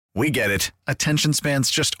We get it. Attention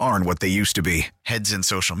spans just aren't what they used to be. Heads in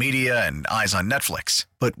social media and eyes on Netflix.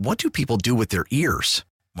 But what do people do with their ears?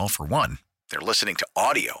 Well, for one, they're listening to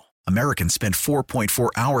audio. Americans spend 4.4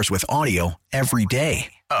 hours with audio every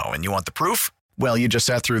day. Oh, and you want the proof? Well, you just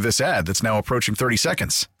sat through this ad that's now approaching 30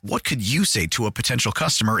 seconds. What could you say to a potential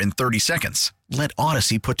customer in 30 seconds? Let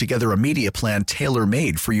Odyssey put together a media plan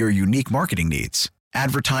tailor-made for your unique marketing needs.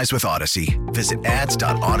 Advertise with Odyssey. Visit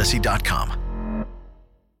ads.odyssey.com.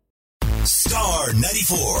 Star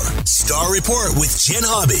 94, Star Report with Jen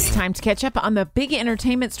Hobby. Time to catch up on the big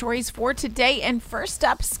entertainment stories for today. And first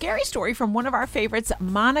up, scary story from one of our favorites,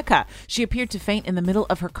 Monica. She appeared to faint in the middle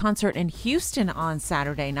of her concert in Houston on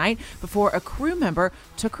Saturday night before a crew member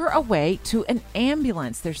took her away to an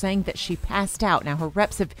ambulance. They're saying that she passed out. Now, her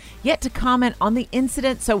reps have yet to comment on the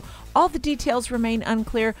incident, so all the details remain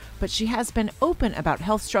unclear, but she has been open about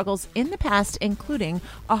health struggles in the past, including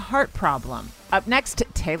a heart problem. Up next,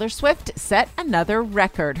 Taylor Swift set another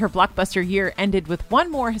record. Her blockbuster year ended with one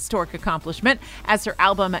more historic accomplishment, as her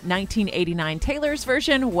album 1989 Taylor's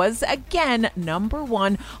Version was again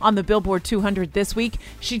 #1 on the Billboard 200 this week.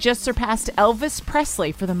 She just surpassed Elvis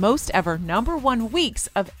Presley for the most ever #1 weeks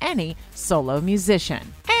of any solo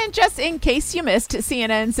musician. And just in case you missed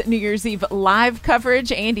CNN's New Year's Eve live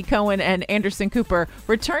coverage, Andy Cohen and Anderson Cooper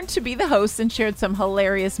returned to be the hosts and shared some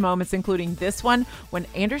hilarious moments, including this one when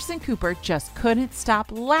Anderson Cooper just couldn't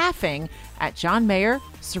stop laughing at John Mayer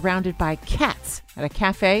surrounded by cats at a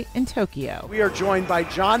cafe in Tokyo. We are joined by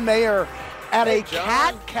John Mayer at a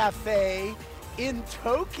cat cafe in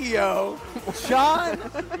Tokyo. John,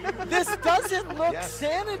 this doesn't look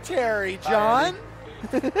sanitary, John.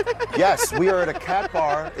 Yes, we are at a cat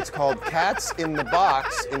bar. It's called Cats in the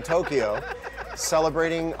Box in Tokyo,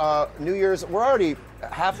 celebrating New Year's. We're already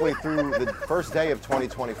halfway through the first day of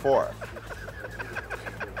 2024.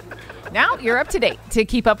 Now you're up to date. To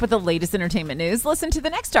keep up with the latest entertainment news, listen to the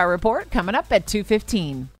Next Star Report coming up at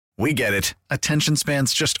 2:15. We get it. Attention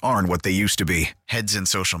spans just aren't what they used to be. Heads in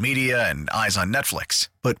social media and eyes on Netflix.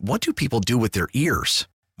 But what do people do with their ears?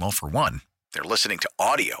 Well, for one, they're listening to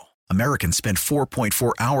audio. Americans spend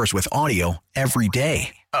 4.4 hours with audio every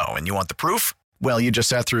day. Oh, and you want the proof? Well, you just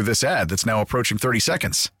sat through this ad that's now approaching 30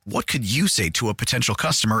 seconds. What could you say to a potential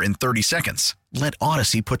customer in 30 seconds? Let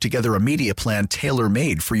Odyssey put together a media plan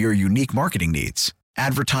tailor-made for your unique marketing needs.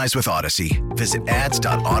 Advertise with Odyssey. Visit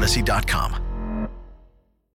ads.odyssey.com.